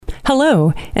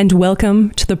Hello, and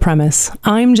welcome to The Premise.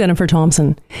 I'm Jennifer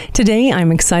Thompson. Today,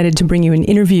 I'm excited to bring you an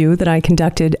interview that I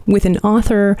conducted with an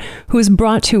author who is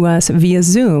brought to us via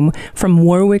Zoom from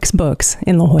Warwick's Books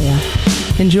in La Jolla.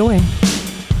 Enjoy.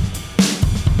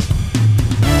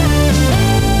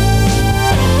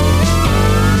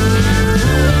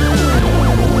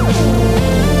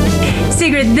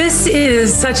 Sigrid, this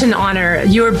is such an honor.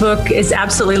 Your book is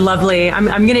absolutely lovely. I'm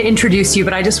going to introduce you,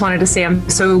 but I just wanted to say I'm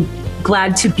so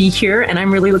glad to be here, and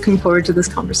I'm really looking forward to this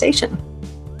conversation.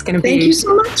 It's going to be. Thank you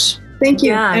so much. Thank you.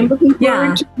 Yeah, I'm looking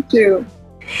forward to it too.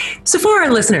 So for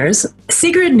our listeners,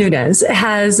 Sigrid Nunez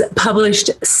has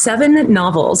published 7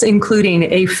 novels, including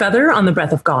A Feather on the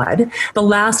Breath of God, The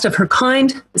Last of Her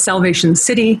Kind, Salvation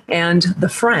City, and The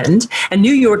Friend, a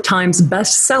New York Times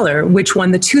bestseller, which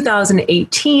won the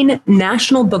 2018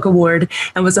 National Book Award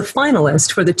and was a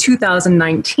finalist for the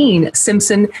 2019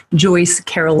 Simpson Joyce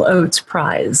Carol Oates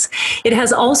Prize. It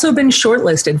has also been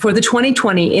shortlisted for the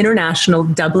 2020 International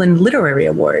Dublin Literary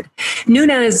Award.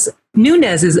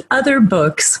 Nunez's other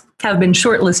books have been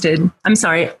shortlisted.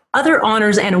 Other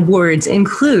honors and awards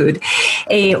include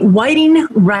a Whiting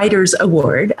Writers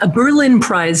Award, a Berlin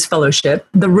Prize Fellowship,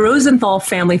 the Rosenthal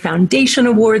Family Foundation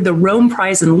Award, the Rome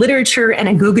Prize in Literature, and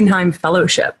a Guggenheim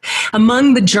Fellowship.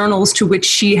 Among the journals to which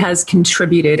she has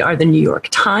contributed are the New York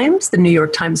Times, the New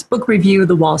York Times Book Review,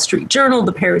 the Wall Street Journal,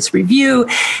 the Paris Review,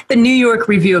 the New York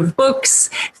Review of Books,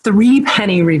 Three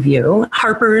Penny Review,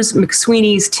 Harper's,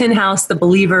 McSweeney's, Tin House, The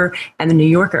Believer, and The New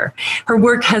Yorker. Her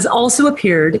work has also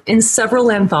appeared in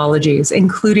several anthologies,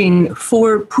 including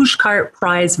 4 Pushcart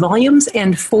Prize volumes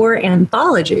and 4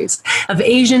 anthologies of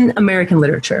Asian American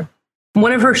literature.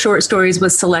 One of her short stories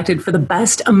was selected for the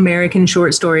Best American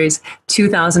Short Stories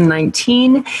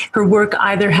 2019. Her work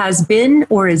either has been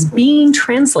or is being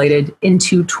translated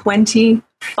into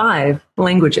 25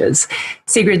 languages.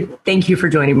 Sigrid, thank you for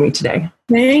joining me today.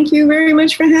 Thank you very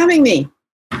much for having me.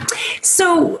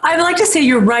 So I would like to say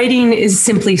your writing is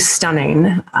simply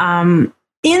stunning.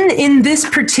 In this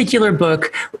particular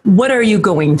book, What Are You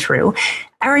Going Through?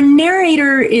 Our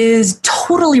narrator is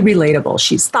totally relatable.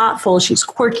 She's thoughtful, she's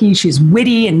quirky, she's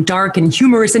witty and dark and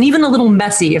humorous, and even a little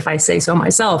messy, if I say so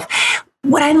myself.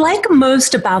 What I like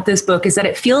most about this book is that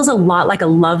it feels a lot like a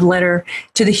love letter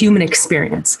to the human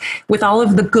experience, with all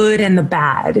of the good and the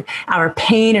bad, our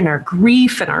pain and our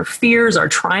grief and our fears, our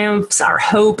triumphs, our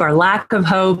hope, our lack of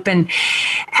hope. And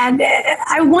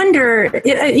I wonder,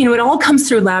 it all comes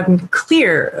through loud and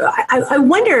clear. I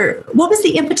wonder, what was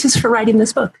the impetus for writing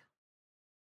this book?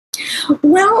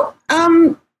 Well,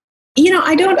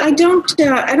 I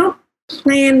don't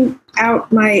plan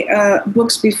out my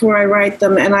books before I write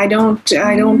them, and I don't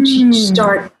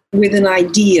start with an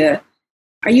idea.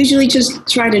 I usually just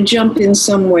try to jump in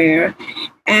somewhere.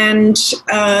 And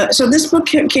so this book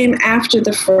came after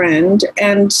The Friend,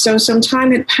 and so some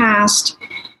time had passed,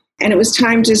 and it was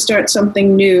time to start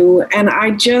something new. And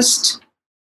I just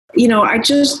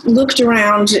looked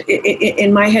around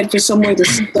in my head for somewhere to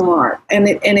start, and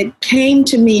it came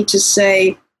to me to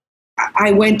say,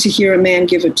 I went to hear a man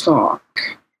give a talk.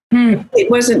 It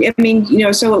wasn't,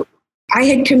 so I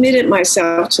had committed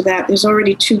myself to that. There's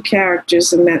already 2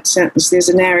 characters in that sentence. There's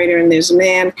a narrator and there's a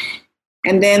man.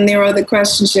 And then there are the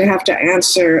questions you have to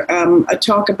answer. A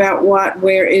talk about what?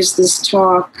 Where is this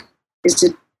talk? Is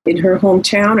it in her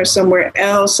hometown or somewhere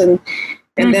else? And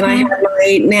then I had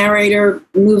my narrator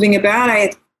moving about.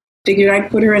 I figured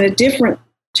I'd put her in a different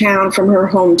town from her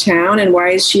hometown. And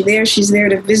why is she there? She's there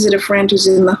to visit a friend who's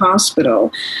in the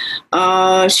hospital.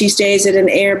 She stays at an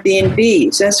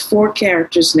Airbnb. So that's 4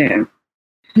 characters now.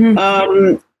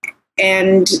 I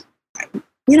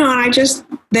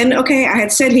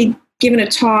had said he'd given a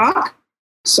talk,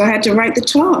 so I had to write the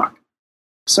talk.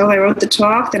 So I wrote the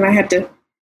talk, then I had to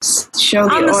show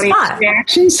the audience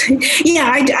reactions.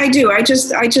 Yeah, I do. I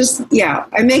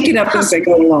make it up as I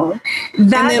go along.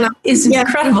 That is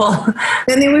incredible.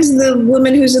 Then there was the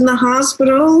woman who's in the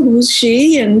hospital. Who's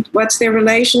she, and what's their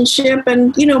relationship?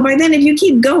 And by then, if you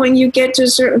keep going, you get to a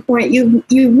certain point. You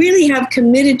really have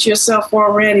committed yourself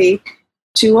already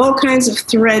to all kinds of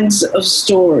threads of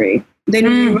story. Then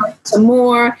you write some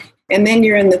more, and then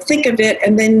you're in the thick of it,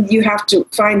 and then you have to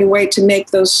find a way to make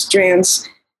those strands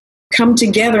come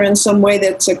together in some way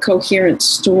that's a coherent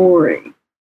story.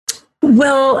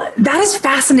 Well, that is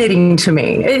fascinating to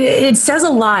me. It says a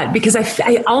lot, because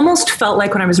I almost felt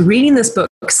like when I was reading this book,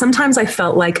 sometimes I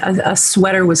felt like a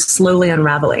sweater was slowly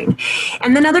unraveling.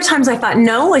 And then other times I thought,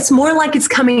 no, it's more like it's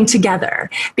coming together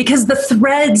because the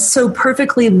threads so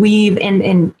perfectly weave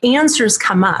and answers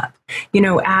come up.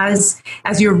 As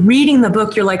you're reading the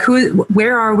book, you're like,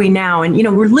 where are we now? And,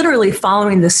 we're literally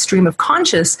following this stream of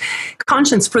conscience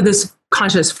for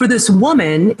this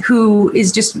woman who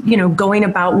is just, going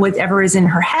about whatever is in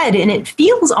her head. And it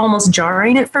feels almost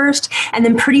jarring at first. And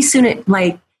then pretty soon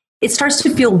it starts to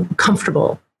feel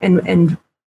comfortable and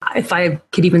if I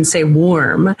could even say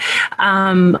warm.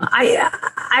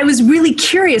 I was really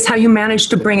curious how you managed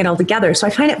to bring it all together. So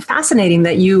I find it fascinating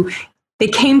that they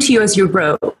came to you as you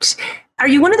wrote. Are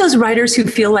you one of those writers who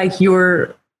feel like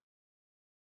your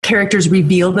characters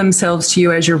reveal themselves to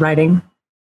you as you're writing?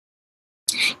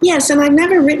 Yes, and I've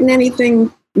never written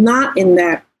anything not in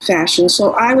that fashion,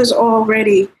 so I was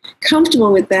already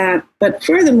comfortable with that. But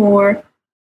furthermore,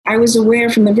 I was aware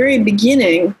from the very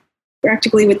beginning,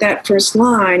 practically with that first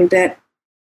line, that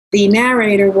the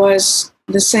narrator was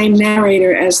the same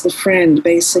narrator as the friend,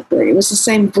 basically. It was the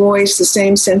same voice, the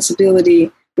same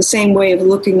sensibility, the same way of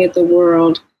looking at the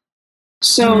world.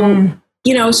 So,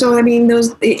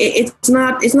 it's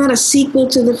not a sequel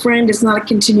to the friend, it's not a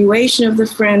continuation of the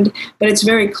friend, but it's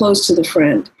very close to the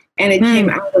friend. And it came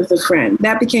out of the friend.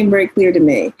 That became very clear to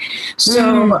me.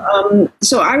 So,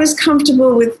 so I was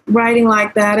comfortable with writing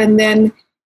like that. And then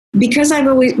because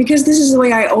this is the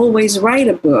way I always write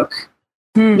a book,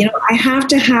 I have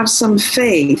to have some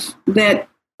faith that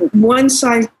once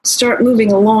I start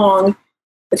moving along,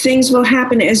 things will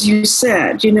happen as you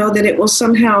said, that it will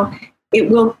somehow,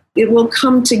 it will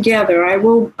come together. I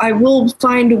will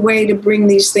find a way to bring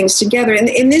these things together. And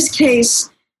in this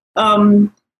case,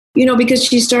 because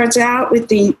she starts out with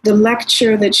the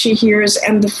lecture that she hears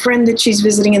and the friend that she's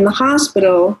visiting in the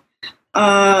hospital,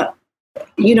 then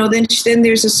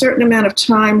there's a certain amount of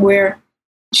time where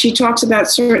she talks about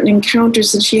certain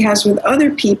encounters that she has with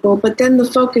other people, but then the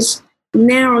focus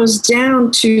narrows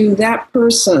down to that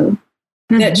person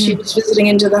that she was visiting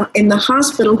in the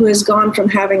hospital, who has gone from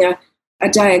having a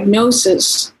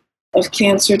diagnosis of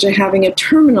cancer to having a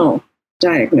terminal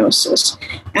diagnosis.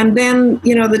 And then,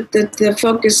 the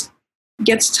focus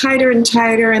gets tighter and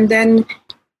tighter, and then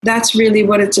that's really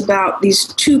what it's about, these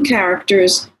two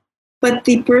characters. But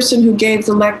the person who gave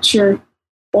the lecture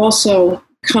also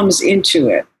comes into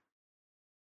it.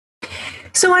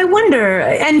 So I wonder,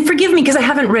 and forgive me because I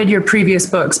haven't read your previous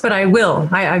books, but I will.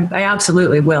 I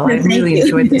absolutely will. I really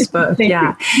enjoyed this book.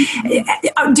 Yeah.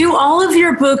 Do all of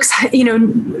your books,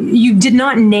 you did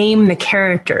not name the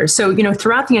characters. So,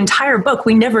 throughout the entire book,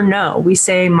 we never know. We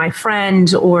say my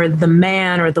friend or the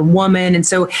man or the woman. And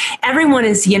so everyone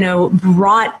is,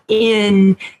 brought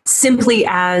in simply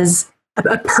as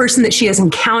a person that she has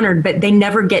encountered, but they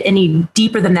never get any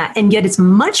deeper than that. And yet it's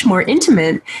much more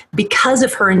intimate because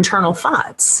of her internal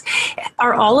thoughts.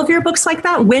 Are all of your books like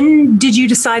that? When did you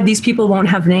decide these people won't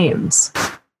have names?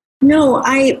 No,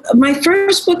 my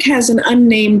first book has an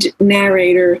unnamed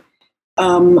narrator,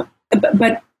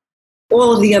 but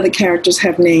all of the other characters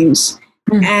have names.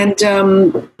 And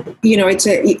you don't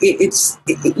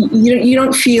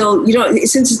feel,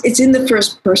 since it's in the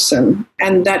first person,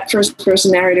 and that first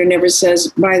person narrator never says,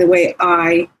 by the way,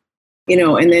 I,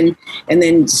 and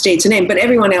then states a name, but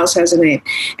everyone else has a name.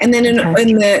 And then in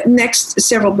the next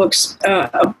several books,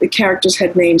 the characters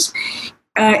had names.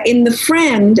 In The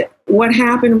Friend, what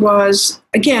happened was,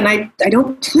 again, I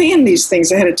don't plan these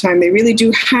things ahead of time. They really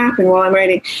do happen while I'm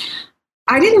writing.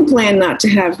 I didn't plan not to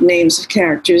have names of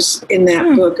characters in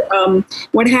that book.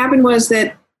 What happened was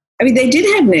that, they did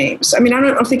have names. I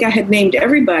don't think I had named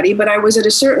everybody, but I was at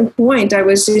a certain point, I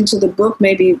was into the book,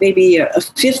 maybe a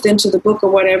fifth into the book or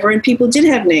whatever, and people did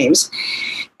have names.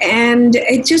 And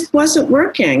it just wasn't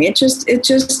working. It just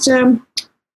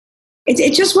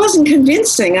wasn't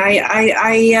convincing.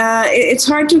 It's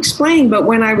hard to explain, but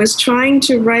when I was trying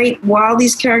to write while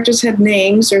these characters had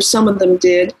names, or some of them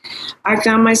did, I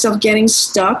found myself getting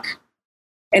stuck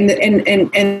and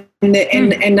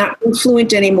not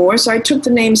fluent anymore. So I took the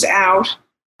names out,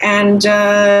 and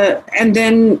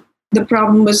then the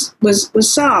problem was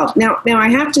solved. Now I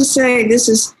have to say, this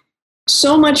is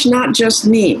so much not just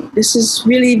me. This is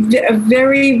really a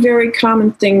very, very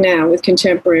common thing now with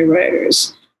contemporary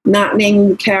writers. Not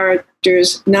naming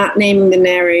characters, not naming the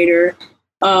narrator,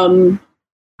 and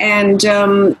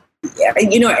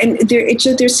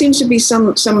there seems to be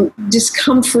some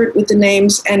discomfort with the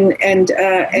names, and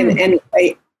a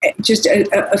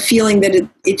feeling that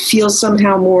it feels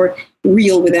somehow more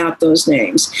real without those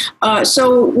names.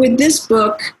 So with this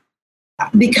book,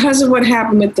 because of what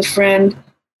happened with the friend,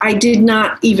 I did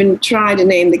not even try to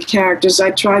name the characters.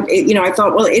 I tried, I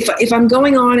thought, well, if I'm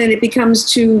going on and it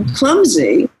becomes too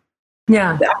clumsy,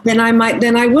 yeah, then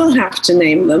I will have to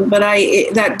name them. But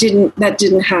that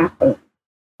didn't happen.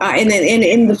 And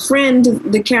in The Friend,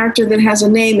 the character that has a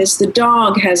name is the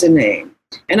dog has a name,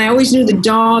 and I always knew the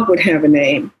dog would have a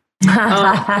name.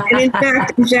 And in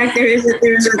fact, there is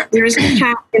a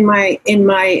cat in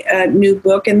my new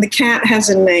book, and the cat has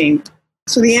a name.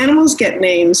 So the animals get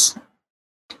names.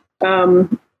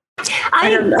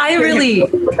 I really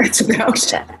what that's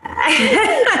about.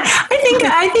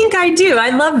 I think I do. I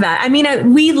love that. I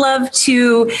mean, we love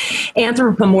to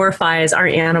anthropomorphize our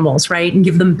animals, right? And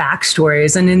give them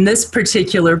backstories. And in this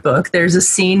particular book, there's a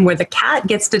scene where the cat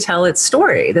gets to tell its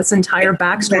story, this entire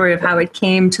backstory of how it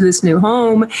came to this new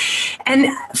home. And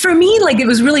for me, like, it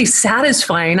was really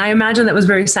satisfying. I imagine that was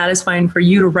very satisfying for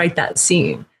you to write that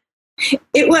scene.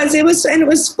 It was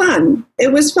fun.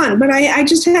 It was fun, but I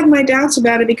just had my doubts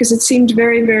about it because it seemed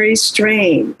very, very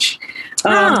strange.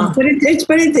 But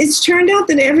it's turned out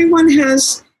that everyone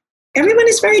is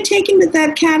very taken with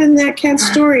that cat and that cat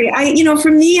story.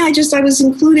 For me, I was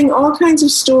including all kinds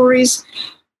of stories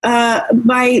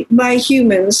by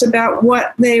humans about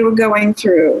what they were going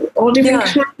through, all different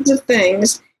kinds of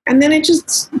things. And then it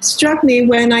just struck me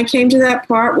when I came to that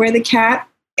part where the cat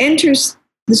enters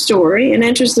the story and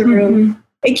enters the room. Mm-hmm.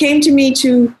 It came to me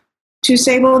to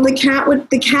say, well, the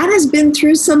cat has been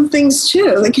through some things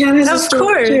too. The cat has a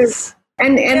story too.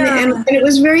 And it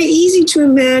was very easy to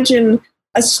imagine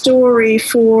a story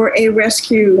for a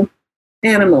rescue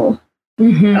animal.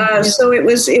 Mm-hmm. So it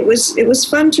was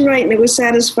fun to write, and it was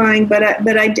satisfying. But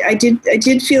I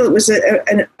did feel it was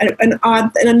an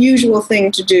unusual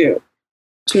thing to do,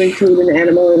 to include an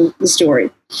animal in the story.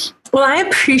 Well, I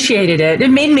appreciated it.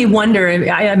 It made me wonder.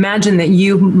 I imagine that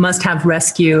you must have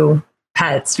rescue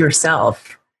pets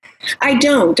yourself. I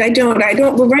don't.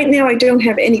 Well, right now I don't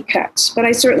have any pets, but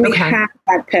I certainly have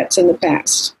had pets in the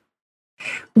past.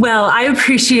 Well, I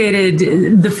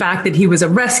appreciated the fact that he was a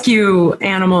rescue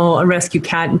animal, a rescue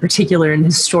cat in particular in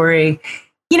his story.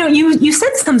 You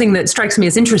said something that strikes me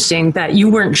as interesting, that you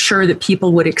weren't sure that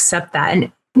people would accept that.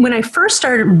 And when I first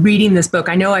started reading this book,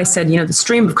 I know I said, the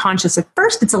stream of conscious, at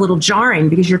first it's a little jarring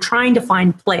because you're trying to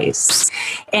find place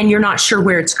and you're not sure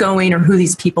where it's going or who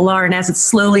these people are. And as it's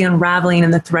slowly unraveling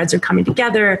and the threads are coming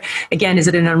together, again, is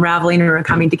it an unraveling or a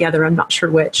coming together? I'm not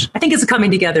sure which. I think it's a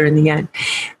coming together in the end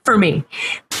for me.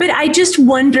 But I just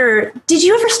wonder, did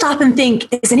you ever stop and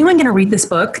think, is anyone going to read this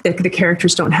book? The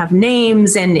characters don't have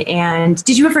names. And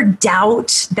did you ever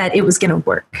doubt that it was going to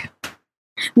work?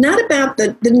 Not about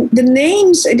the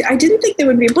names. I didn't think there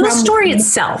would be a problem. Well, the story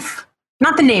itself,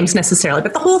 not the names necessarily,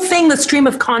 but the whole thing, the stream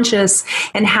of conscious,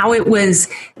 and how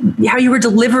you were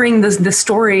delivering the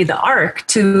story, the arc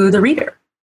to the reader.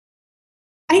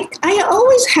 I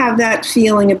always have that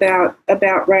feeling about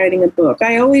writing a book.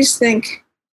 I always think,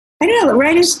 I don't know,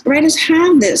 writers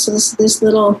have this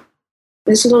little.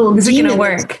 Is it going to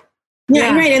work?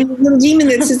 Yeah, right. And the little demon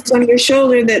that sits on your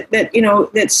shoulder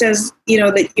that says,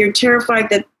 that you're terrified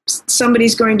that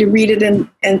somebody's going to read it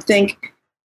and think,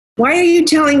 why are you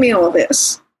telling me all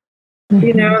this?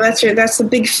 Mm-hmm. That's the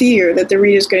big fear that the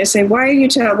reader's going to say, why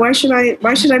should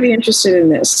I be interested in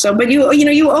this? So, but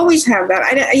you always have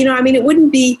that. It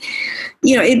wouldn't be,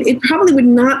 it probably would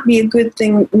not be a good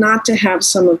thing not to have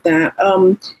some of that.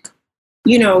 To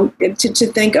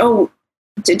think,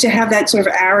 to have that sort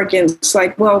of arrogance,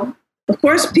 like, well, of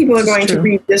course, people are going to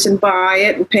read this and buy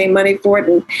it and pay money for it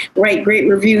and write great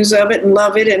reviews of it and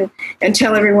love it and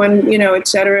tell everyone, et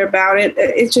cetera, about it.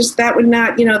 It's just that would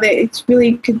not,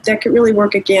 that could really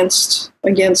work against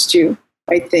you,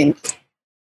 I think.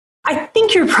 I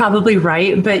think you're probably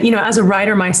right. But, as a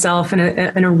writer myself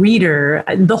and a reader,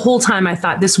 the whole time I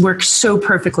thought this worked so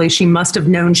perfectly. She must have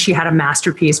known she had a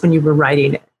masterpiece when you were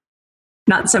writing it.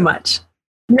 Not so much.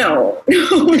 No,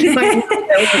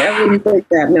 I wouldn't think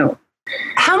that, no.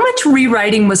 How much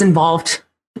rewriting was involved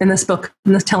in this book,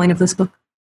 in the telling of this book?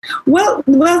 Well,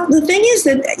 the thing is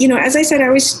that, as I said, I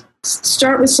always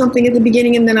start with something at the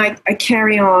beginning and then I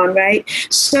carry on, right?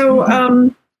 So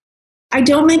I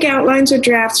don't make outlines or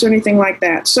drafts or anything like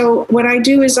that. So what I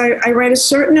do is I write a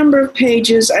certain number of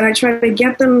pages and I try to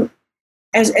get them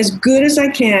as good as I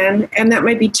can, and that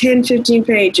might be 10, 15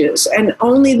 pages. And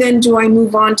only then do I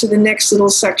move on to the next little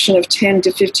section of 10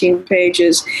 to 15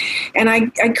 pages. And I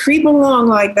creep along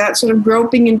like that, sort of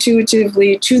groping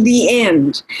intuitively to the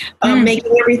end,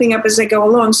 making everything up as I go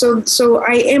along. So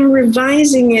I am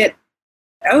revising it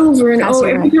over and over.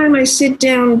 Every time I sit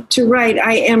down to write,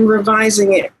 I am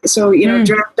revising it. So,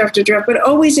 draft after draft, but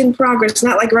always in progress,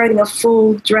 not like writing a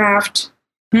full draft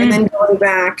and then going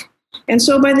back. And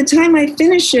so by the time I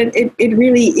finish it, it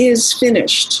really is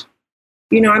finished.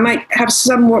 I might have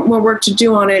some more work to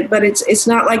do on it, but it's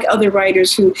not like other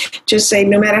writers who just say,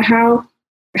 no matter how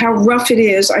rough it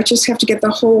is, I just have to get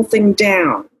the whole thing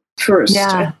down first.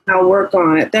 Yeah. And I'll work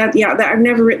on it. I've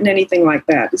never written anything like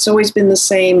that. It's always been the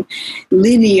same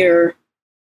linear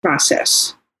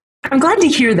process. I'm glad to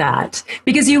hear that,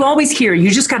 because you always hear you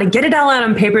just got to get it all out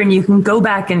on paper and you can go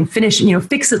back and finish,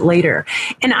 fix it later.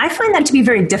 And I find that to be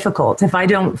very difficult if I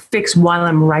don't fix while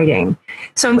I'm writing.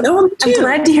 So I'm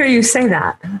glad to hear you say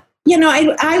that.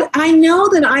 I know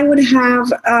that I would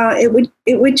have,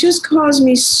 it would just cause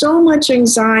me so much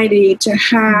anxiety to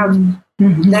have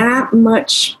that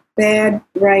much bad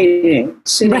writing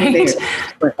sitting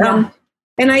there.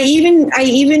 And I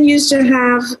even used to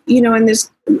have, in this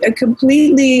a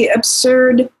completely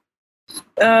absurd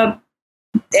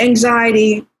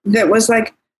anxiety that was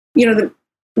like,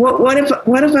 what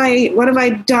if I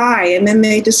die and then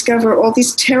they discover all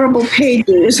these terrible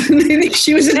pages and they think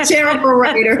she was a terrible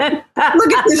writer.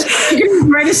 Look at this, you can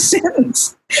write a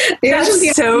sentence. Just the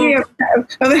idea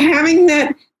of having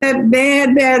that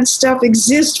bad stuff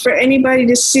exist for anybody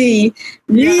to see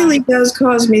really does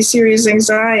cause me serious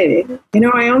anxiety.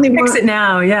 I only fix it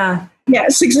now. Yeah.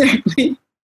 Yes, exactly.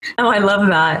 Oh, I love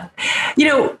that.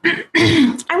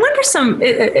 I wonder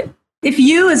if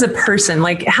you as a person,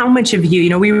 like how much of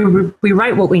you, we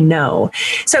write what we know.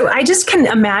 So I just can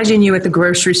imagine you at the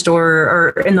grocery store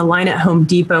or in the line at Home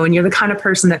Depot, and you're the kind of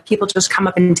person that people just come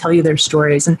up and tell you their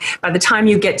stories. And by the time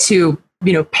you get to,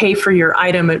 pay for your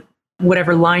item at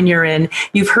whatever line you're in,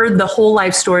 you've heard the whole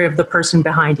life story of the person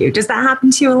behind you. Does that happen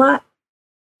to you a lot?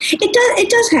 It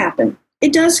does happen.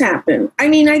 It does happen. I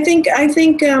mean, I think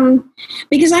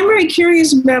because I'm very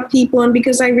curious about people, and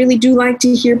because I really do like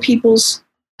to hear people's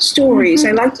stories. I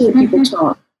like to hear people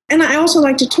talk, and I also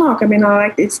like to talk. I mean,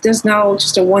 it's just not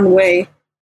just a one way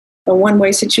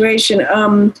situation.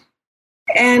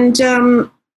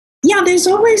 There's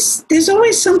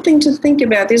always something to think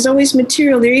about. There's always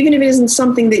material there, even if it isn't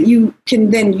something that you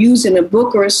can then use in a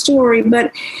book or a story.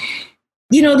 But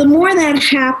the more that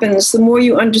happens, the more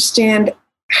you understand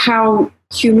how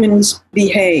humans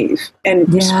behave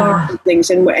and respond to things,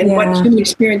 and what human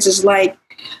experience is like.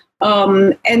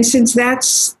 And since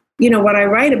that's, what I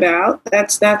write about,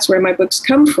 that's where my books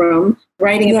come from,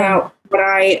 writing about what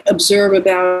I observe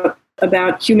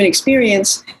about human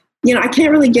experience. I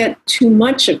can't really get too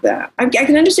much of that. I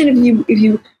can understand if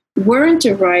you weren't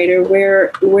a writer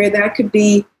where that could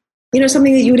be,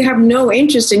 something that you would have no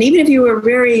interest in, even if you were a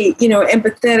very,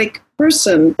 empathetic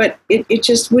person, but it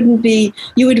just wouldn't be,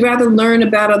 you would rather learn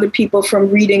about other people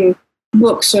from reading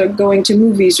books or going to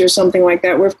movies or something like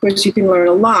that, where of course you can learn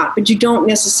a lot, but you don't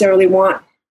necessarily want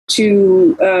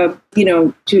to,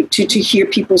 to hear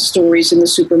people's stories in the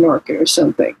supermarket or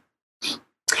something.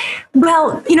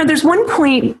 Well, there's one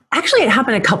point, actually it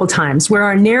happened a couple times, where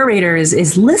our narrator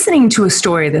is listening to a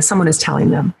story that someone is telling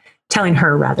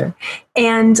her rather.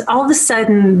 And all of a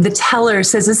sudden the teller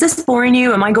says, "Is this boring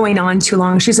you? Am I going on too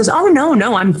long?" She says, "Oh, no,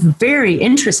 I'm very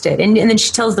interested." And then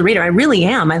she tells the reader, "I really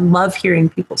am. I love hearing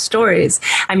people's stories.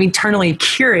 I'm eternally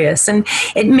curious." And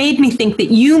it made me think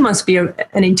that you must be an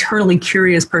eternally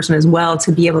curious person as well,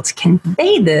 to be able to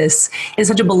convey this in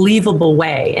such a believable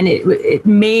way. And it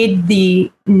made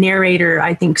the narrator,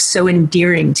 I think, so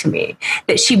endearing to me,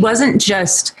 that she wasn't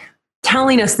just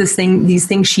telling us these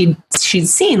things she'd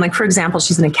seen. Like, for example,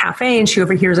 she's in a cafe and she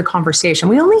overhears a conversation.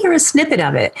 We only hear a snippet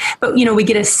of it, but we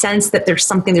get a sense that there's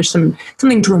something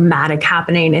dramatic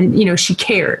happening, and she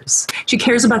cares. She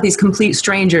cares about these complete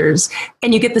strangers,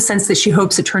 and you get the sense that she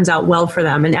hopes it turns out well for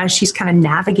them. And as she's kind of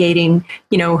navigating,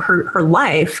 her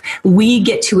life, we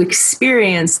get to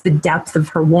experience the depth of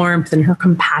her warmth and her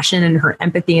compassion and her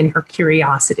empathy and her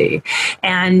curiosity.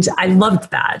 And I loved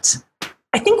that.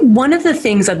 I think one of the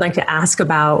things I'd like to ask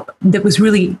about that was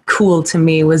really cool to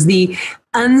me was the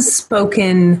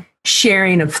unspoken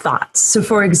sharing of thoughts. So,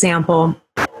 for example,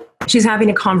 she's having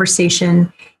a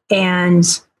conversation and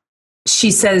she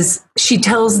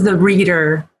tells the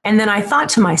reader, "And then I thought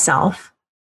to myself,"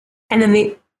 and then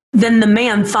the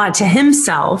man thought to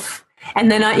himself.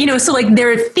 And then, so like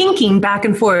they're thinking back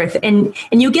and forth, and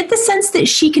you get the sense that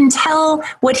she can tell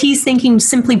what he's thinking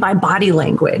simply by body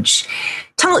language.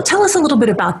 Tell us a little bit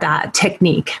about that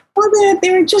technique. Well,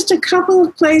 there are just a couple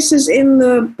of places in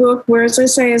the book where, as I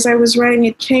say, as I was writing,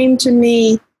 it came to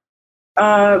me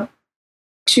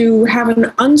to have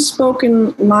an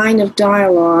unspoken line of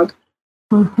dialogue,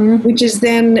 which is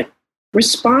then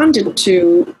responded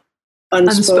to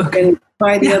unspoken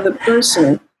by the other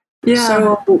person.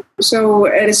 Yeah. So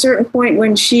at a certain point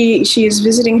when she is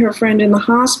visiting her friend in the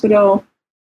hospital,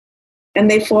 and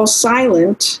they fall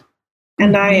silent.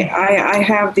 And I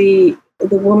have the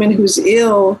woman who's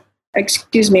ill, I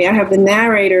have the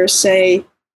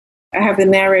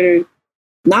narrator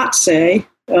not say,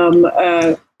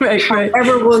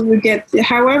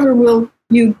 however will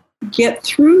you get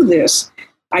through this?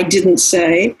 I didn't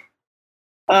say.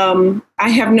 I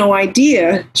have no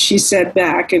idea, she said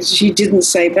back, and she didn't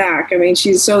say back. I mean,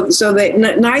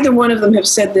 neither one of them have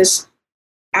said this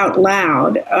out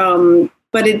loud,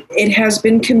 but it has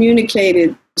been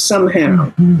communicated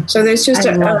somehow. Mm-hmm. So there's just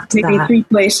maybe 3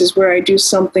 places where I do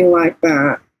something like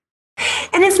that.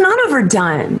 And it's not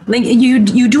overdone. Like you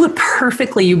do it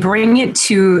perfectly. You bring it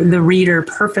to the reader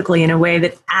perfectly in a way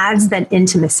that adds that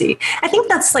intimacy. I think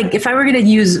that's like, if I were going to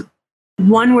use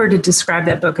one word to describe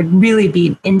that book, it'd really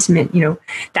be intimate.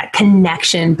 That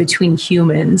connection between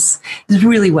humans is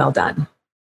really well done.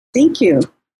 Thank you.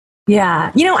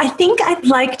 Yeah. I think I'd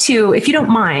like to, if you don't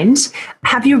mind,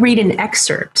 have you read an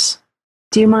excerpt.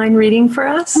 Do you mind reading for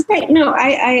us? Okay. No,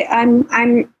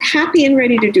 I'm happy and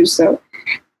ready to do so.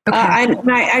 Okay.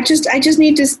 I just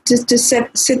need to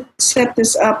set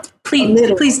this up.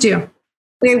 Please do.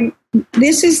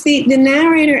 This is the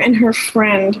narrator and her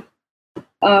friend.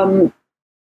 Her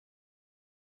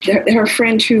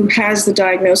friend who has the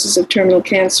diagnosis of terminal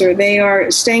cancer. They are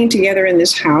staying together in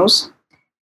this house,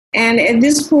 and at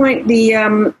this point,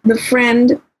 the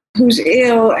friend who's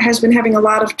ill has been having a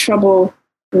lot of trouble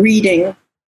reading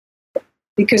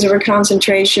because of her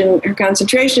concentration. Her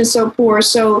concentration is so poor,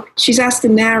 so she's asked the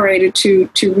narrator to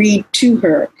read to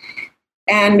her.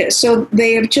 And so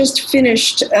they have just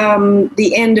finished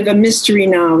the end of a mystery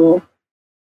novel.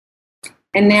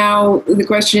 And now the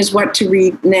question is what to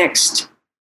read next.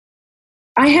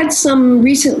 I had some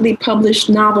recently published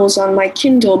novels on my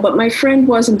Kindle, but my friend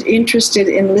wasn't interested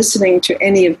in listening to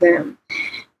any of them.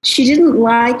 She didn't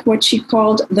like what she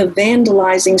called the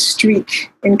vandalizing streak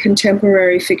in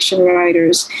contemporary fiction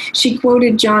writers. She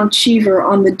quoted John Cheever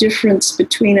on the difference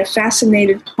between a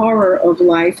fascinated horror of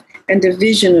life and a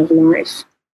vision of life.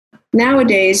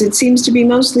 Nowadays, it seems to be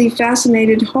mostly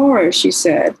fascinated horror, she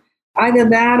said. Either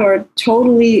that or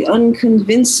totally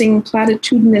unconvincing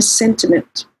platitudinous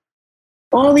sentiment.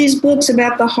 All these books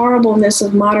about the horribleness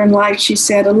of modern life, she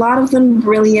said, a lot of them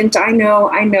brilliant. I know,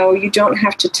 you don't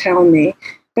have to tell me.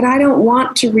 But I don't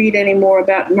want to read any more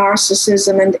about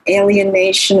narcissism and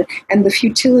alienation and the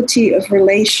futility of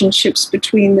relationships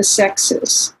between the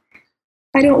sexes.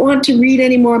 I don't want to read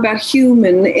any more about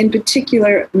human, in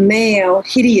particular male,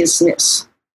 hideousness.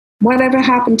 Whatever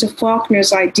happened to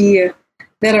Faulkner's idea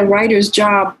that a writer's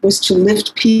job was to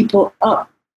lift people up?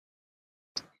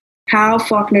 How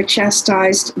Faulkner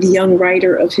chastised the young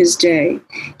writer of his day.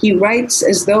 He writes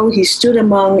as though he stood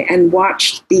among and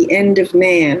watched the end of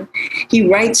man. He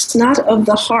writes not of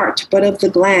the heart, but of the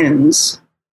glands.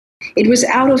 It was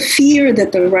out of fear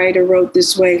that the writer wrote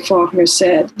this way, Faulkner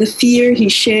said. The fear he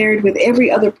shared with every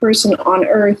other person on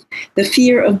earth, the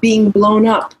fear of being blown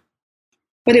up.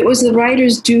 But it was the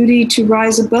writer's duty to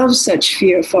rise above such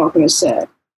fear, Faulkner said.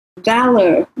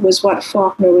 Valor was what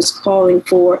Faulkner was calling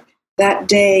for that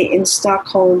day in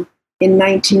Stockholm in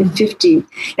 1950,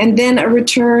 and then a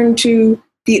return to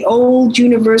the old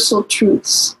universal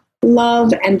truths,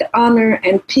 love and honor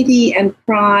and pity and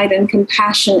pride and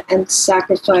compassion and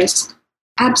sacrifice,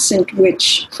 absent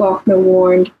which, Faulkner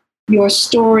warned, your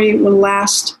story will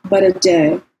last but a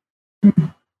day.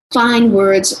 Fine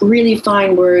words, really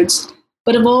fine words,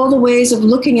 but of all the ways of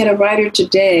looking at a writer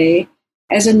today,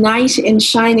 as a knight in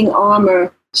shining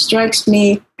armor strikes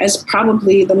me as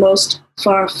probably the most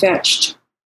far-fetched.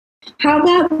 How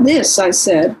about this, I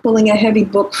said, pulling a heavy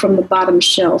book from the bottom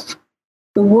shelf.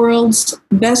 The world's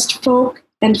best folk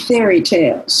and fairy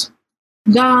tales.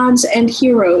 Gods and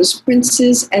heroes,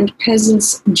 princes and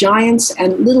peasants, giants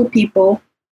and little people,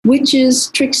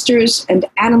 witches, tricksters, and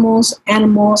animals.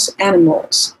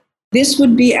 This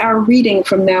would be our reading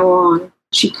from now on.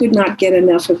 She could not get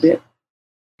enough of it.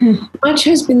 Much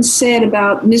has been said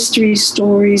about mystery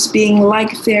stories being like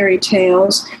fairy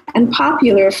tales and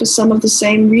popular for some of the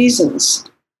same reasons.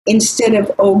 Instead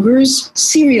of ogres,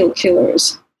 serial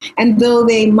killers. And though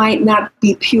they might not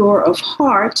be pure of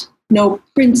heart, no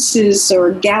princes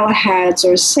or Galahads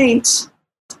or saints,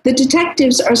 the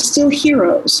detectives are still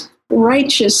heroes,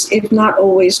 righteous if not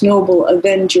always noble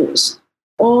avengers.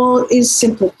 All is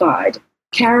simplified.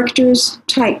 Characters,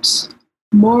 types,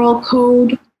 moral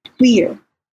code, clear.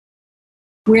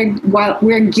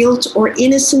 Where guilt or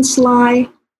innocence lie,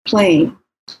 plain.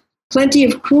 Plenty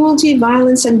of cruelty,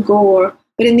 violence, and gore,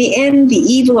 but in the end, the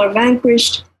evil are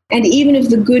vanquished, and even if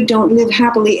the good don't live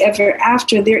happily ever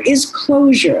after, there is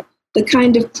closure, the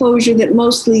kind of closure that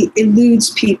mostly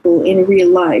eludes people in real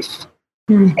life.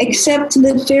 Except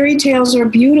that fairy tales are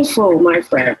beautiful, my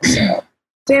friend said.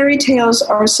 Fairy tales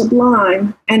are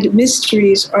sublime, and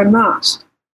mysteries are not.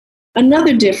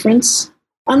 Another difference,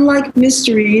 unlike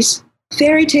mysteries,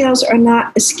 fairy tales are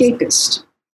not escapist.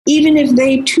 Even if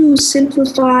they too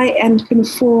simplify and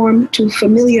conform to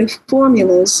familiar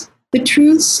formulas, the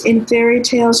truths in fairy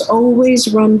tales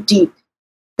always run deep.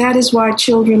 That is why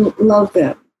children love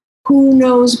them. Who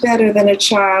knows better than a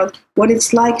child what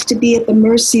it's like to be at the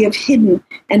mercy of hidden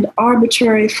and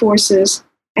arbitrary forces,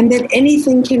 and that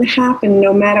anything can happen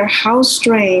no matter how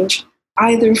strange,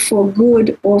 either for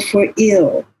good or for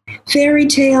ill? Fairy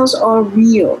tales are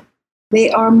real.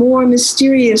 They are more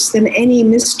mysterious than any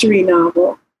mystery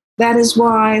novel. That is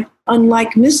why,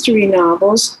 unlike mystery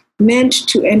novels meant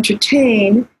to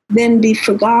entertain, then be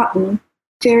forgotten,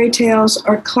 fairy tales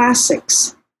are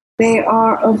classics. They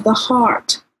are of the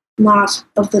heart, not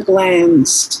of the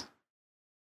glands.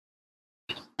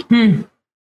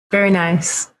 Very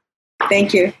nice.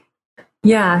 Thank you.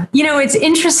 Yeah. It's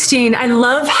interesting. I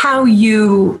love how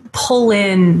you pull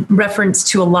in reference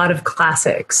to a lot of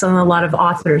classics and a lot of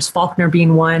authors, Faulkner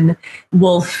being one,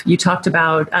 Woolf, you talked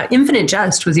about, Infinite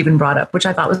Jest was even brought up, which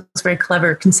I thought was very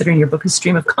clever considering your book is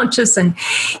stream of conscious and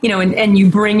you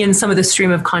bring in some of the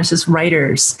stream of conscious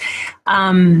writers.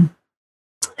 I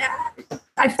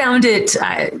found it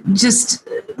just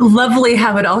lovely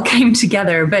how it all came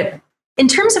together. But in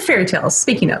terms of fairy tales,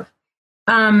 speaking of,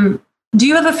 do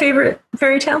you have a favorite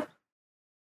fairy tale?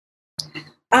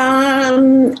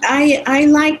 I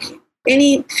like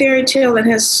any fairy tale that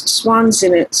has swans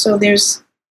in it. So there's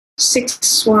 6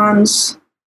 swans.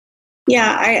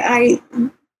 Yeah, I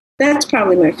that's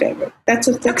probably my favorite.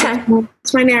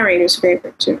 It's my narrator's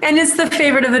favorite too. And it's the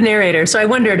favorite of the narrator. So I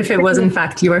wondered if it was in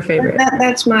fact your favorite.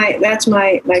 That's my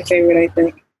favorite, I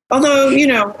think. Although,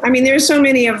 there's so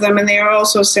many of them and they are all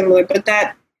so similar, but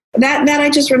that I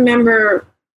just remember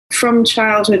from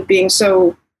childhood being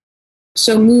so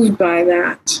moved by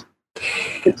that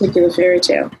particular fairy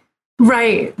tale.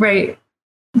 Right.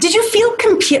 Did you feel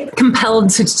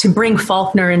compelled to bring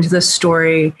Faulkner into the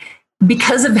story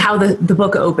because of how the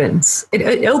book opens?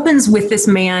 It opens with this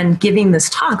man giving this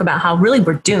talk about how really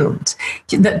we're doomed.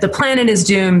 The planet is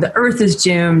doomed. The earth is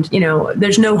doomed.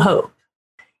 There's no hope.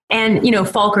 And,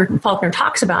 Faulkner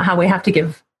talks about how we have to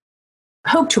give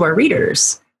hope to our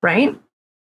readers, right?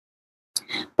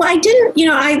 Well, I didn't,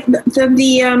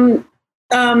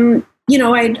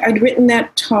 I'd written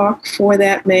that talk for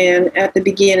that man at the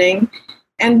beginning.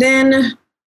 And then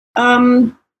I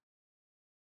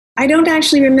don't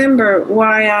actually remember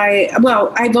why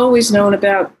I've always known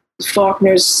about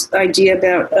Faulkner's idea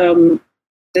about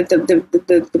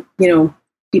that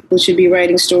people should be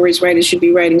writing stories, writers should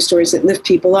be writing stories that lift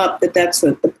people up, that's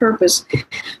the purpose.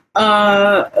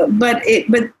 But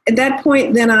at that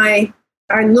point, then I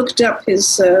looked up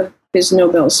his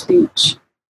Nobel speech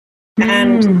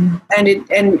and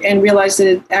realized that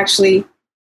it actually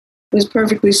was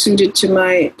perfectly suited to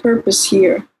my purpose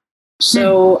here.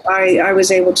 So I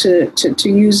was able to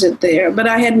use it there. But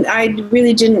I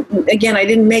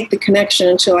didn't make the connection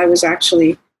until I was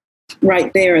actually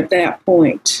right there at that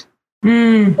point,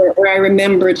 where I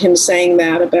remembered him saying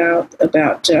that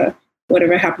about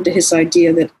whatever happened to his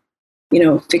idea that,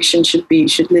 fiction should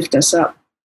lift us up.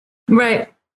 Right.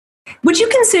 Would you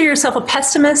consider yourself a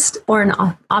pessimist or an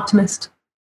optimist?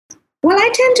 Well, I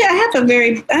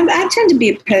tend to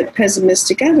be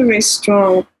pessimistic. I have a very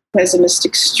strong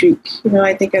pessimistic streak.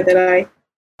 I think that I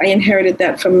inherited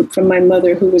that from my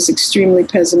mother, who was extremely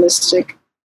pessimistic.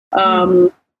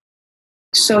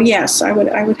 So yes, I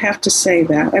would have to say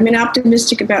that.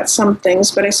 Optimistic about some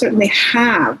things, but I certainly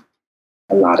have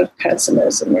a lot of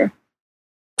pessimism.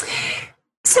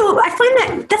 So I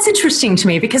find that's interesting to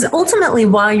me because ultimately,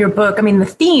 while your book, the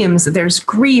themes, there's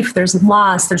grief, there's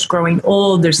loss, there's growing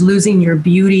old, there's losing your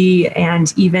beauty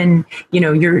and even,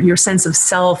 your sense of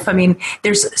self.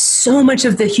 There's so much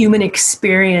of the human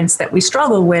experience that we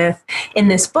struggle with in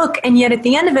this book. And yet at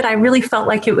the end of it, I really felt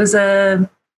like it was a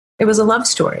love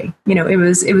story.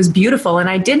 It was beautiful. And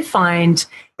I did find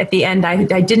at the end,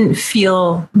 I didn't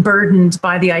feel burdened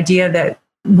by the idea that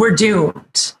we're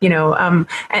doomed, and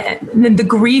the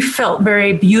grief felt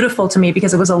very beautiful to me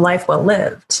because it was a life well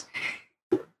lived.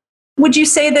 Would you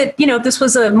say that, this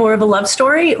was more of a love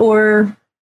story, or,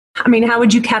 how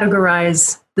would you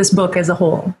categorize this book as a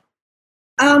whole?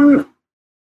 Is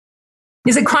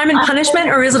it Crime and Punishment,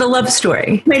 or is it a love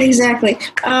story? Right, exactly.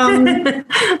 I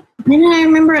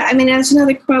remember, that's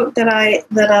another quote that I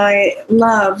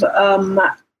love,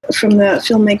 from the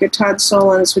filmmaker Todd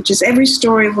Solondz, which is, every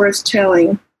story worth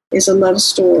telling is a love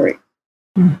story.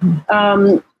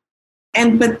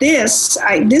 but this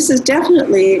is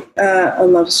definitely a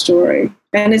love story,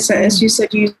 and it's as you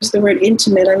said, you used the word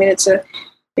intimate. I mean, it's a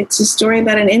story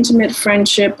about an intimate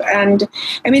friendship, and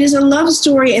I mean, it's a love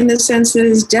story in the sense that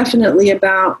it's definitely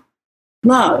about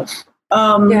love.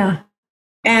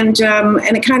 And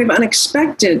a kind of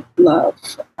unexpected love.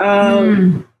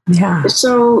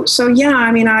 So yeah,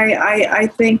 I mean, I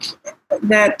think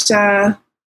that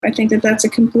that's a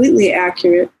completely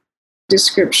accurate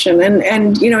description,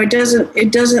 and it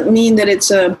doesn't mean that it's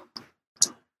a,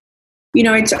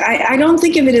 I don't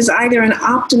think of it as either an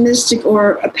optimistic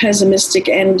or a pessimistic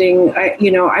ending.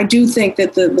 I do think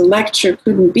that the lecture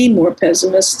couldn't be more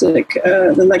pessimistic.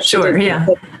 The lecture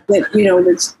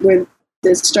that's where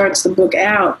that starts the book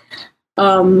out,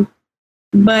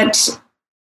 but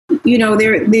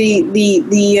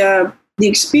the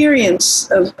experience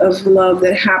of love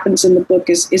that happens in the book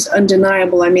is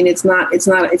undeniable. I mean, it's not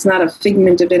a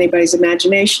figment of anybody's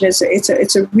imagination.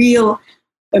 It's a real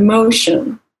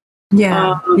emotion.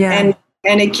 And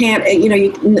it can't,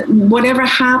 whatever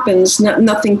happens,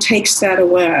 nothing takes that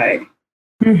away.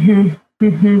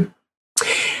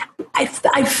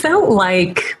 I felt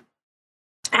like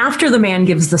after the man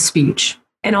gives the speech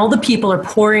and all the people are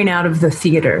pouring out of the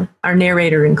theater, our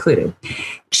narrator included,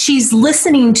 she's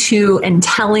listening to and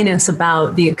telling us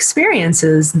about the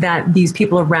experiences that these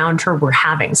people around her were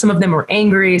having. Some of them were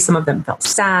angry, some of them felt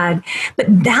sad. But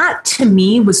that, to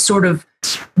me, was sort of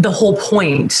the whole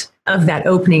point of that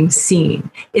opening scene,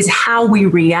 is how we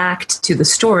react to the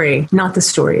story, not the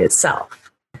story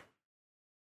itself.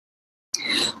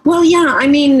 Well, yeah, I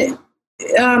mean,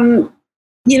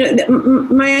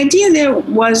 my idea there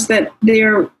was that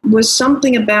there was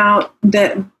something about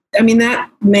that. I mean,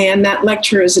 that man, that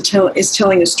lecturer is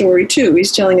telling a story too.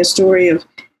 He's telling a story of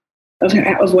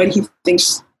what he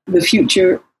thinks the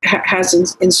future has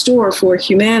in store for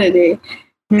humanity,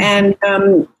 and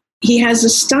he has a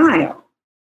style,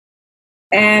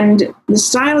 and the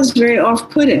style is very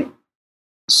off-putting.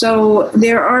 So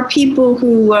there are people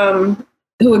who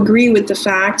agree with the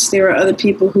facts. There are other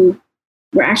people who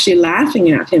were actually laughing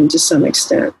at him to some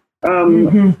extent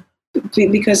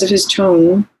because of his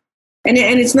tone, and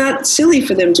it's not silly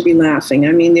for them to be laughing.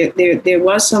 I mean,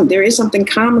 there is something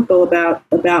comical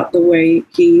about the way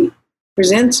he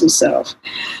presents himself.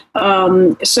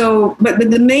 But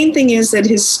the main thing is that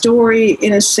his story,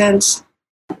 in a sense,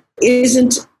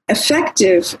 isn't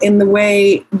effective in the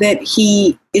way that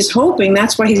he is hoping.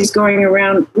 That's why he's going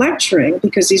around lecturing,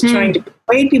 because he's trying to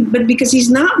persuade people, but because he's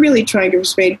not really trying to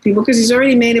persuade people, because he's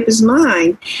already made up his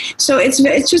mind. So it's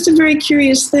just a very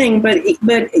curious thing. But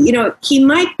he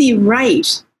might be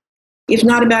right, if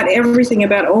not about everything,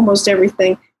 about almost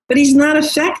everything. But he's not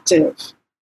effective.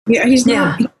 Yeah, he's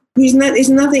not. He's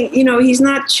nothing. He's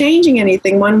not changing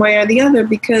anything one way or the other,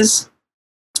 because.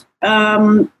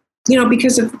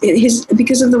 Because of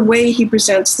the way he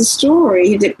presents the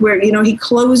story, where he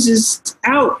closes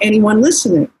out anyone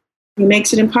listening. He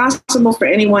makes it impossible for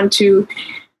anyone to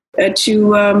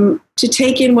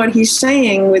take in what he's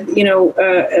saying with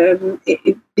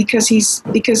because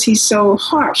he's so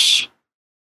harsh.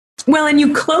 Well, and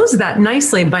you close that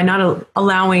nicely by not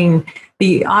allowing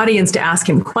the audience to ask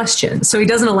him questions. So he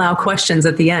doesn't allow questions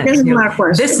at the end. He doesn't allow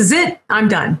questions. This is it. I'm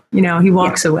done. He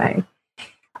walks away.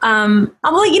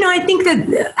 I think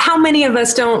that how many of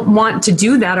us don't want to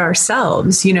do that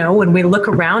ourselves, when we look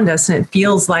around us and it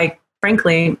feels like,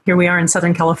 frankly, here we are in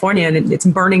Southern California and it's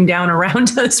burning down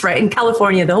around us, right? In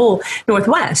California, the whole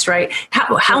Northwest, right?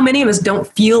 How many of us don't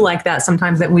feel like that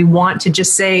sometimes, that we want to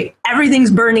just say, everything's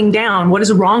burning down. What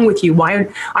is wrong with you? Why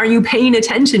are you paying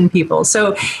attention, people?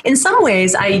 So in some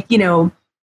ways, I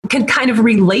can kind of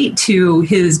relate to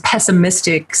his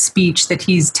pessimistic speech that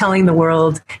he's telling the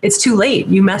world, it's too late,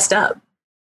 you messed up.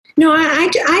 No,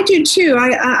 I do too.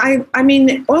 I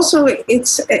mean, also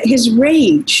it's his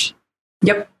rage.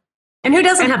 Yep. And who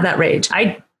doesn't have that rage?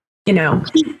 He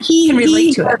can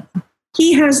relate to it.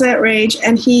 He has that rage,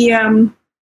 and he,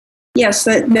 yes,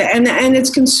 and it's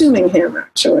consuming him,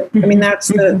 actually. I mean, that's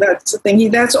the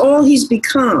thing. That's all he's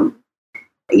become.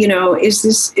 Is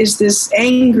this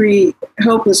angry,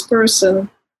 hopeless person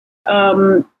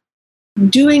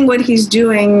doing what he's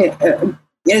doing,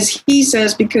 as he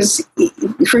says, because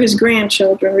for his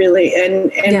grandchildren, really,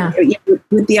 and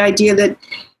with the idea that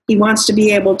he wants to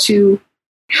be able to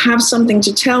have something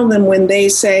to tell them when they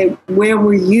say, "Where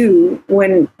were you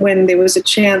when there was a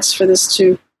chance for this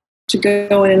to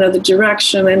go in another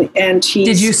direction?" And he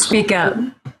did you speak up?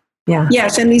 Yeah.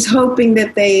 Yes, and he's hoping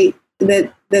that they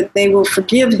will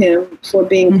forgive him for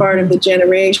being part of the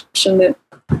generation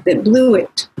that blew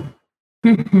it.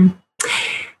 Mm-hmm.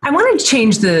 I want to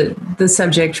change the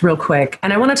subject real quick,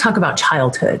 and I want to talk about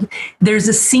childhood. There's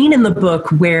a scene in the book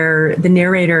where the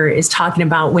narrator is talking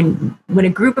about when a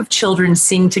group of children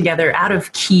sing together out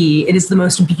of key, it is the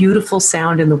most beautiful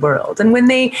sound in the world. And when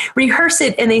they rehearse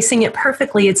it and they sing it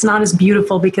perfectly, it's not as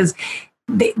beautiful because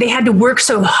they had to work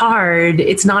so hard.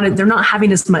 They're not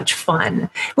having as much fun.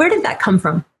 Where did that come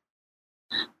from?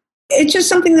 It's just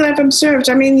something that I've observed.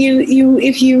 I mean,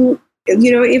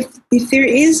 if there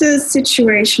is a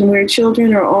situation where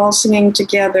children are all singing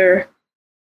together,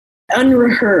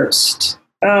 unrehearsed,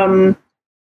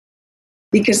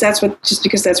 because that's what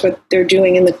they're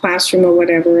doing in the classroom or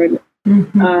whatever,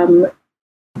 and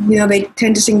they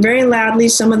tend to sing very loudly.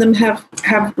 Some of them have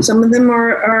some of them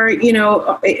are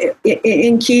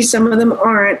in key, some of them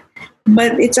aren't.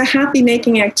 But it's a happy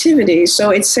making activity, so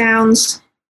it sounds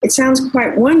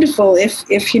quite wonderful if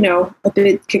a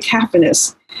bit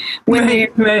cacophonous.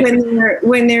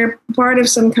 When they're part of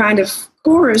some kind of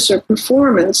chorus or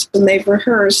performance and they've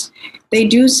rehearsed, they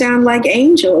do sound like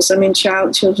angels. I mean,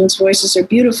 children's voices are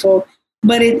beautiful,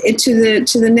 but to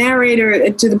the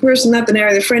narrator, to the person, not the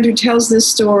narrator, the friend who tells this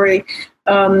story,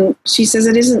 she says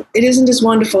it isn't as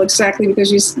wonderful exactly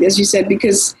because as you said,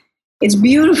 because it's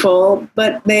beautiful,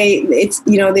 but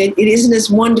it isn't as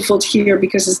wonderful to hear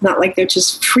because it's not like they're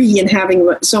just free and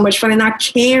having so much fun and not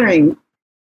caring.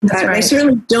 That's right. They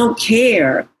certainly don't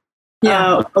care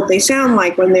what they sound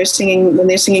like when they're singing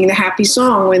the happy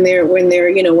song, when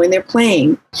they're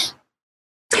playing.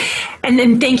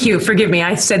 And thank you. Forgive me.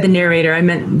 I said the narrator. I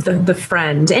meant the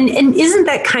friend. And isn't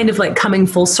that kind of like coming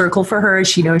full circle for her?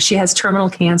 She has terminal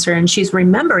cancer and she's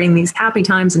remembering these happy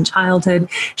times in childhood.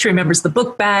 She remembers the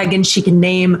book bag and she can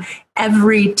name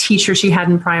every teacher she had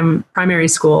in primary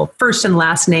school, first and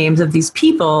last names of these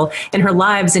people in her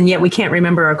lives. And yet we can't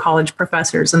remember our college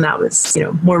professors. And that was,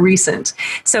 more recent.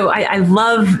 So I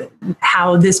love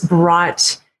how this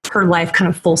brought her life kind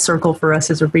of full circle for us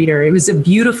as a reader. It was a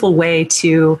beautiful way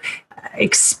to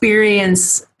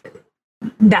experience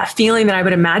that feeling that I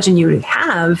would imagine you would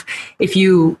have if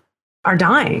you are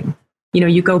dying.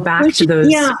 You go back to those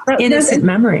innocent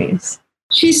memories.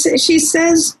 She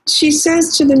says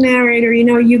to the narrator,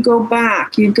 you go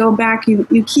back, you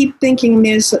keep thinking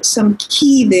there's some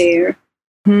key there.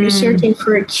 You're searching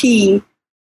for a key.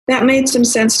 That made some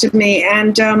sense to me.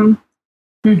 And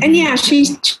and yeah,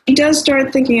 she does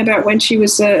start thinking about when she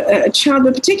was a child,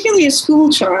 but particularly a school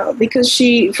child, because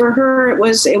for her it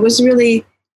was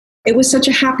such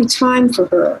a happy time for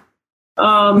her.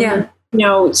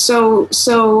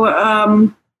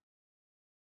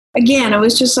 Again, it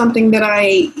was just something that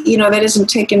that isn't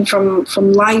taken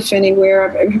from life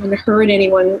anywhere. I haven't heard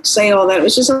anyone say all that. It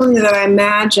was just something that I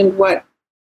imagined what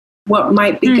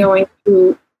might be going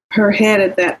through her head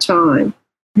at that time.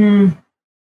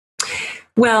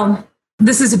 Well,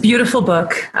 this is a beautiful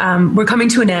book. We're coming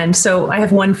to an end, so I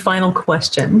have one final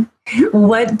question.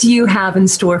 What do you have in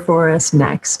store for us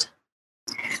next?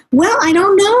 Well, I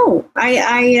don't know.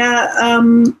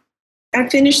 I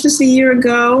finished this a year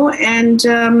ago, and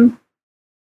I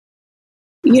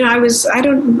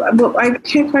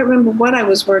can't quite remember what I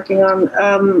was working on.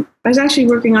 I was actually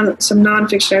working on some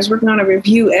nonfiction. I was working on a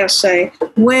review essay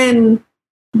when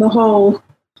the whole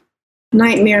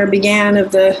nightmare began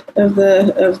of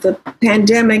the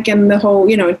pandemic and the whole,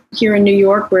 here in New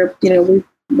York where, we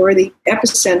were the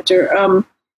epicenter.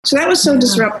 So that was so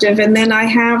disruptive. And then I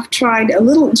have tried a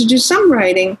little to do some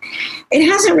writing. It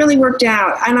hasn't really worked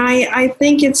out. And I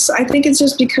think it's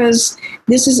just because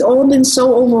this has all been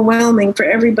so overwhelming for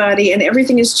everybody and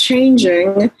everything is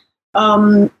changing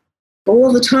all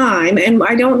the time. And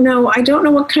I don't know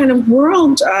what kind of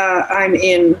world I'm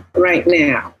in right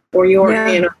now. Or you're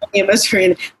in, or any of us are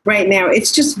in right now.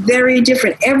 It's just very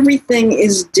different. Everything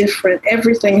is different.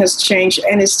 Everything has changed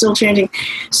and is still changing.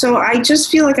 So I just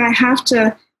feel like I have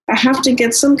to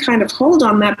get some kind of hold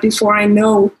on that before I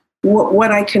know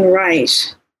what I can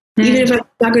write. Even if I'm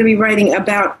not going to be writing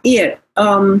about it.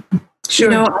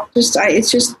 Sure.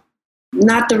 It's just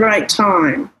not the right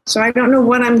time. So I don't know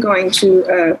what I'm going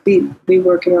to be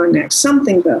working on next.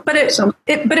 Something though. But it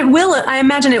will. I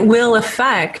imagine it will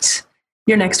affect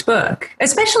your next book,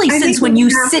 especially since when you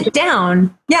sit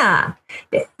down,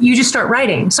 you just start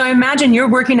writing. So I imagine you're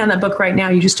working on that book right now.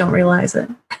 You just don't realize it.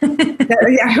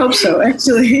 I hope so.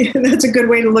 Actually, that's a good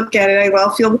way to look at it. It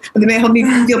may help me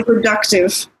feel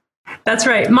productive. That's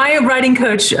right. My writing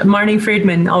coach, Marnie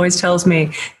Friedman, always tells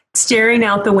me, staring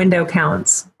out the window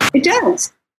counts. It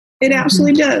does. It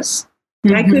absolutely does.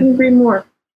 I couldn't agree more.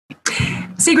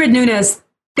 Sigrid Nunez,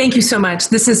 thank you so much.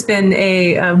 This has been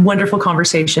a wonderful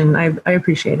conversation. I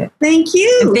appreciate it. Thank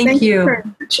you. And thank you very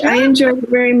much. I enjoyed it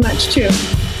very much too.